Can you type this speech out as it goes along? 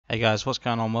Hey guys, what's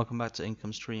going on? Welcome back to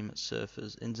Income Stream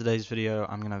Surfers. In today's video,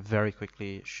 I'm going to very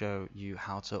quickly show you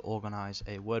how to organize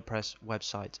a WordPress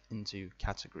website into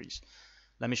categories.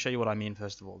 Let me show you what I mean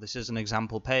first of all. This is an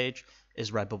example page.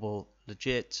 Is Redbubble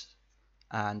legit?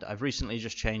 And I've recently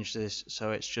just changed this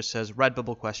so it just says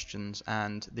Redbubble questions,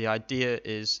 and the idea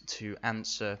is to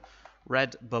answer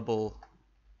Redbubble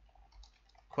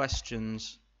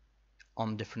questions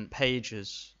on different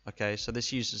pages. Okay, so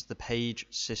this uses the page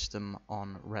system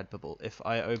on Redbubble. If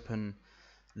I open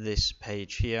this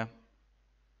page here,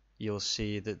 you'll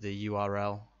see that the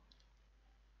URL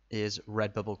is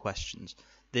Redbubble questions.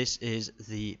 This is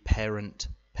the parent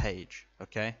page.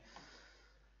 Okay,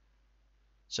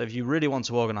 so if you really want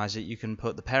to organize it, you can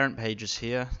put the parent pages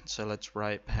here. So let's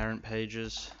write parent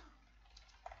pages,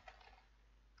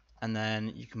 and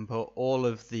then you can put all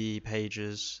of the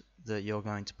pages that you're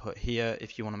going to put here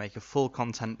if you want to make a full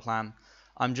content plan.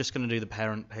 I'm just going to do the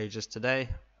parent pages today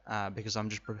because I'm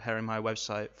just preparing my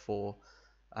website for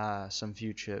some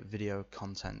future video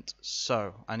content.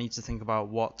 So I need to think about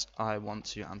what I want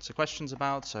to answer questions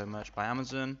about. So merch by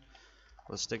Amazon,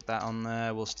 we'll stick that on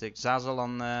there. We'll stick Zazzle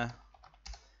on there.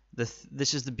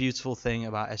 This is the beautiful thing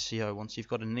about SEO. Once you've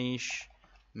got a niche,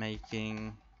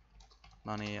 making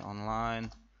money online,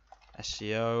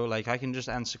 SEO, like I can just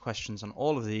answer questions on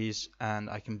all of these and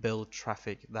I can build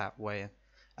traffic that way.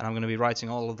 And I'm going to be writing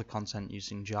all of the content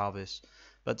using Jarvis.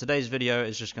 But today's video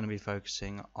is just going to be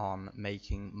focusing on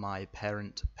making my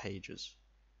parent pages.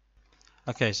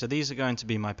 Okay, so these are going to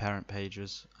be my parent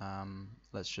pages.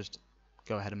 Let's just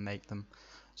go ahead and make them.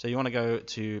 So you want to go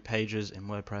to pages in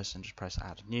WordPress and just press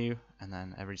add new, and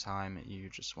then every time you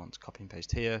just want to copy and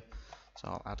paste here. So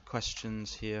I'll add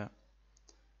questions here,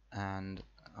 and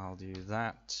I'll do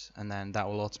that, and then that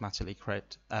will automatically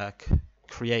create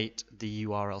the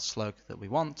URL slug that we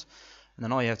want. And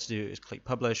then all you have to do is click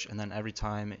publish, and then every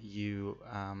time you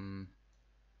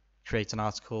create an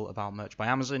article about merch by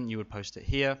Amazon, you would post it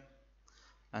here.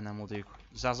 And then we'll do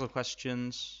Zazzle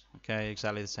questions. Okay,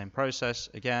 exactly the same process.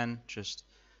 Again, just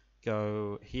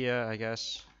go here, I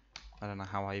guess. I don't know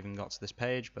how I even got to this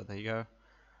page, but there you go.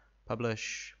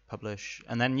 Publish, publish,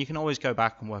 and then you can always go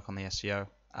back and work on the SEO.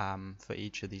 For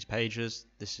each of these pages.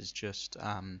 This is just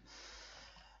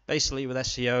basically with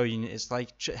SEO, it's like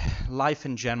life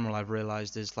in general. I've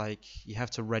realized is like you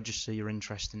have to register your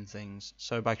interest in things.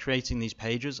 So by creating these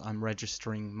pages, I'm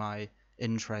registering my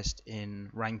interest in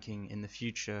ranking in the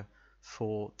future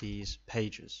for these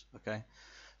pages. Okay,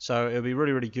 so it'll be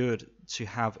really good to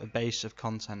have a base of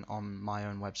content on my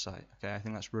own website. Okay, I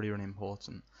think that's really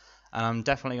important. And I'm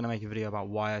definitely going to make a video about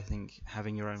why I think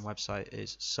having your own website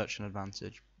is such an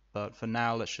advantage. But for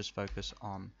now, let's just focus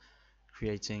on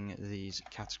creating these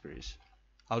categories.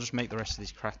 I'll just make the rest of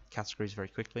these categories very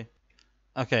quickly.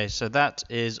 Okay, so that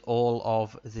is all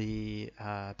of the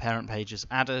parent pages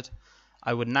added.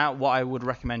 What I would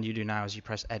recommend you do now is you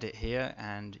press edit here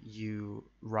and you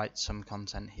write some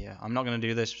content here. I'm not going to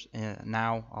do this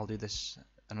now. I'll do this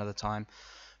another time.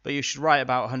 But you should write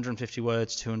about 150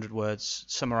 words, 200 words,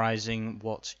 summarizing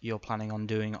what you're planning on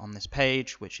doing on this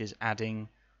page, which is adding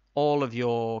all of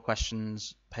your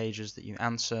questions, pages that you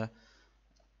answer,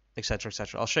 etc.,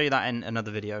 etc. I'll show you that in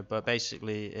another video, but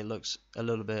basically it looks a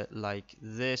little bit like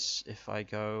this. If I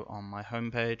go on my home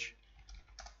page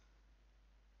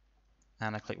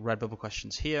and I click Redbubble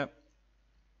questions here,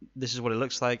 this is what it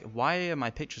looks like. Why are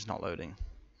my pictures not loading?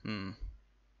 There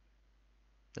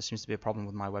seems to be a problem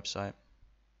with my website.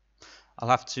 I'll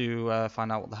have to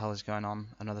find out what the hell is going on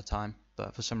another time,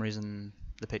 but for some reason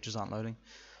the pictures aren't loading.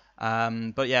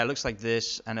 But yeah, it looks like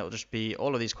this, and it'll just be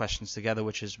all of these questions together,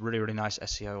 which is really nice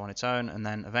SEO on its own, and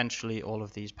then eventually all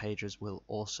of these pages will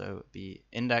also be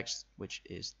indexed, which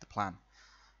is the plan.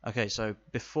 Okay, so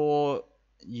before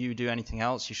you do anything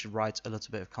else, you should write a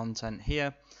little bit of content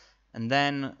here, and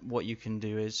then what you can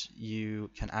do is you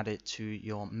can add it to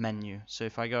your menu. So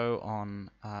if I go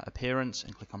on appearance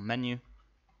and click on menu.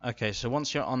 Okay, so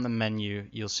once you're on the menu,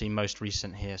 you'll see most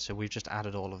recent here. So we've just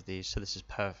added all of these, so this is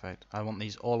perfect. I want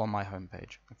these all on my home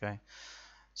page. Okay,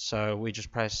 so we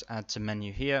just press add to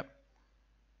menu here,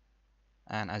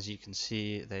 and as you can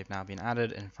see, they've now been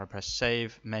added. And if I press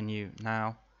save menu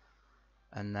now,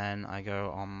 and then I go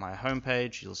on my home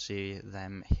page, you'll see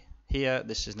them here.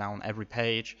 This is now on every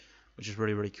page, which is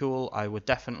really cool. I would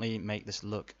definitely make this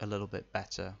look a little bit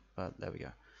better, but there we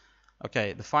go.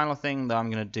 Okay, the final thing that I'm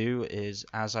going to do is,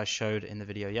 as I showed in the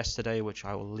video yesterday, which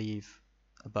I will leave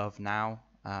above now,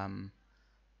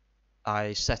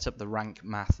 I set up the rank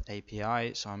math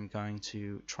API, so I'm going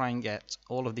to try and get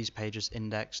all of these pages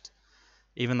indexed,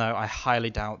 even though I highly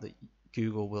doubt that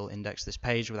Google will index this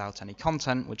page without any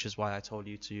content, which is why I told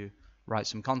you to write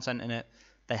some content in it.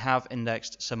 They have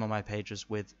indexed some of my pages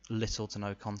with little to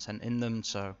no content in them,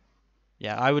 so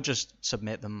yeah, I would just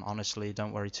submit them, honestly.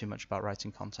 Don't worry too much about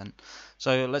writing content.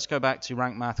 So let's go back to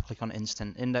Rank Math, click on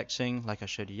Instant Indexing, like I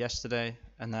showed you yesterday,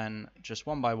 and then just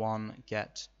one by one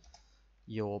get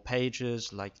your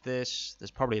pages like this.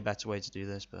 There's probably a better way to do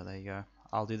this, but there you go.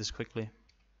 I'll do this quickly.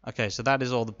 Okay, so that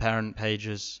is all the parent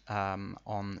pages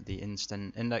on the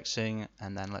Instant Indexing,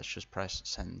 and then let's just press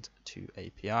Send to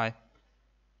API.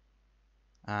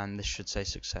 And this should say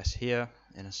success here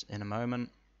in a moment.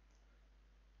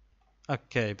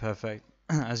 Okay, perfect.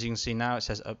 As you can see now, it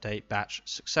says update batch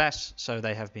success, so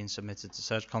they have been submitted to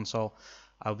Search Console.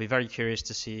 I'll be very curious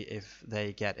to see if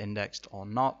they get indexed or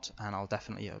not, and I'll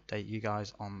definitely update you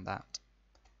guys on that.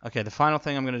 Okay, the final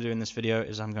thing I'm going to do in this video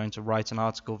is I'm going to write an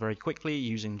article very quickly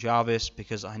using Jarvis,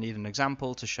 because I need an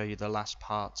example to show you the last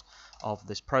part of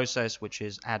this process, which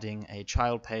is adding a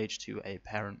child page to a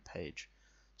parent page.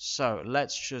 So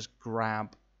let's just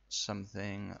grab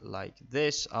something like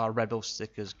this. Are Red Bull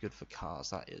stickers good for cars?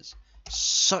 That is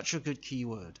such a good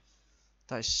keyword.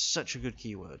 That is such a good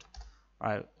keyword.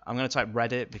 Alright, I'm going to type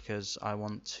Reddit because I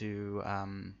want to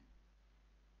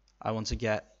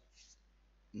get,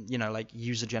 you know, like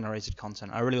user generated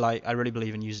content. I really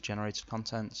believe in user generated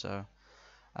content. So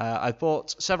I've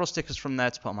bought several stickers from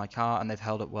there to put on my car, and they've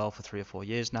held up well for 3 or 4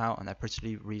 years now, and they're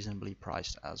pretty reasonably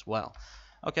priced as well.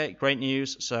 Okay, great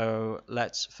news. So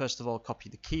let's first of all copy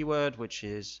the keyword, which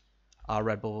is, are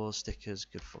Red Bull stickers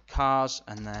good for cars?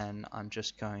 And then I'm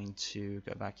just going to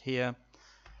go back here.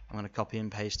 I'm going to copy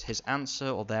and paste his answer,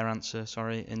 or their answer,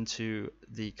 sorry, into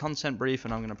the content brief,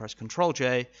 and I'm going to press Control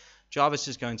J. Jarvis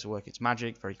is going to work its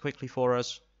magic very quickly for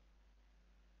us.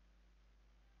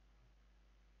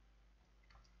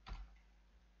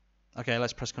 Okay,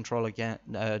 let's press Control J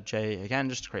again,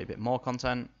 just to create a bit more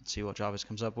content. Let's see what Jarvis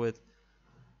comes up with.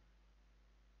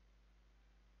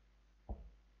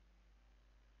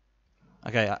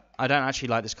 Okay, I don't actually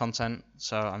like this content,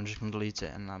 so I'm just going to delete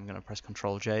it, and I'm going to press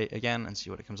Control J again and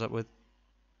see what it comes up with.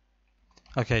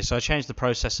 Okay, so I changed the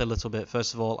process a little bit.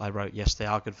 First of all, I wrote, yes, they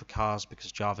are good for cars,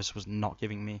 because Jarvis was not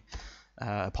giving me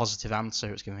a positive answer.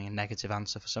 It was giving me a negative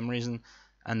answer for some reason.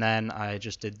 And then I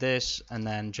just did this, and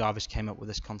then Jarvis came up with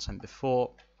this content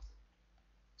before.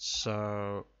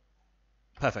 So,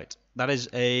 perfect. That is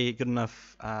a good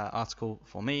enough article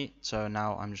for me. So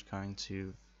now I'm just going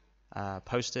to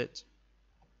post it.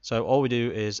 So all we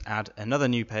do is add another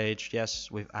new page.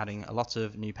 Yes, we're adding a lot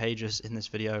of new pages in this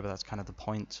video, but that's kind of the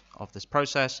point of this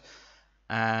process.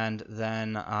 And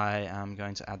then I am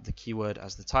going to add the keyword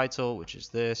as the title, which is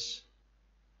this.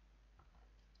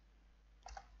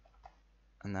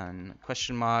 And then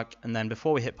question mark. And then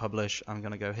before we hit publish, I'm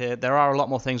going to go here. There are a lot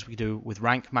more things we can do with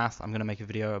rank math. I'm going to make a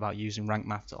video about using rank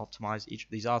math to optimize each of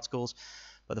these articles.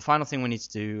 But the final thing we need to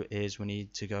do is we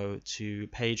need to go to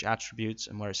page attributes,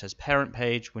 and where it says parent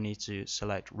page, we need to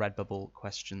select Redbubble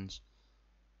questions,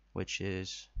 which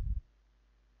is,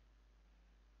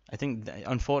 I think,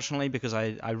 unfortunately, because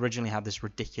I originally had this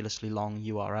ridiculously long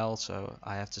URL, so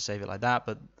I have to save it like that,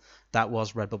 but that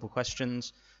was Redbubble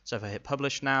questions. So if I hit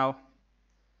publish now,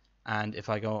 and if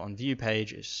I go on view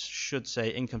page, it should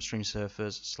say income stream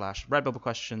surfers / Redbubble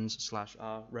questions /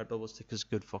 are Redbubble stickers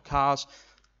good for cars.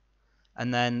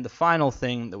 And then the final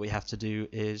thing that we have to do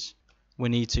is we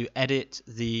need to edit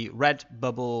the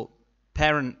Redbubble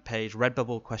parent page,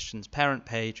 Redbubble questions parent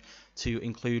page, to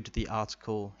include the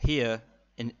article here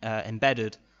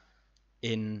embedded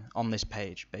on this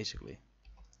page, basically.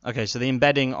 Okay, so the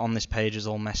embedding on this page is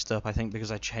all messed up, I think,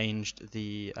 because I changed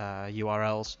the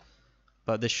URLs,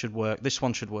 but this should work. This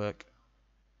one should work,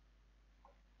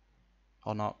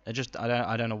 or not.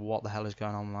 I don't know what the hell is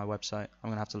going on with my website. I'm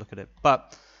gonna have to look at it,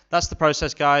 but that's the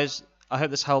process, guys. I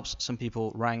hope this helps some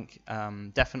people rank.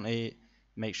 Definitely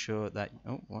make sure that.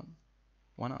 Oh, what?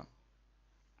 Why not?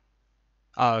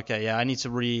 Oh, okay. Yeah, I need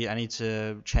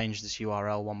to change this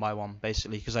URL one by one,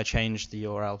 basically, because I changed the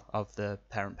URL of the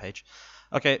parent page.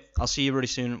 Okay, I'll see you really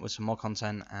soon with some more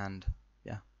content, and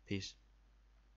yeah, peace.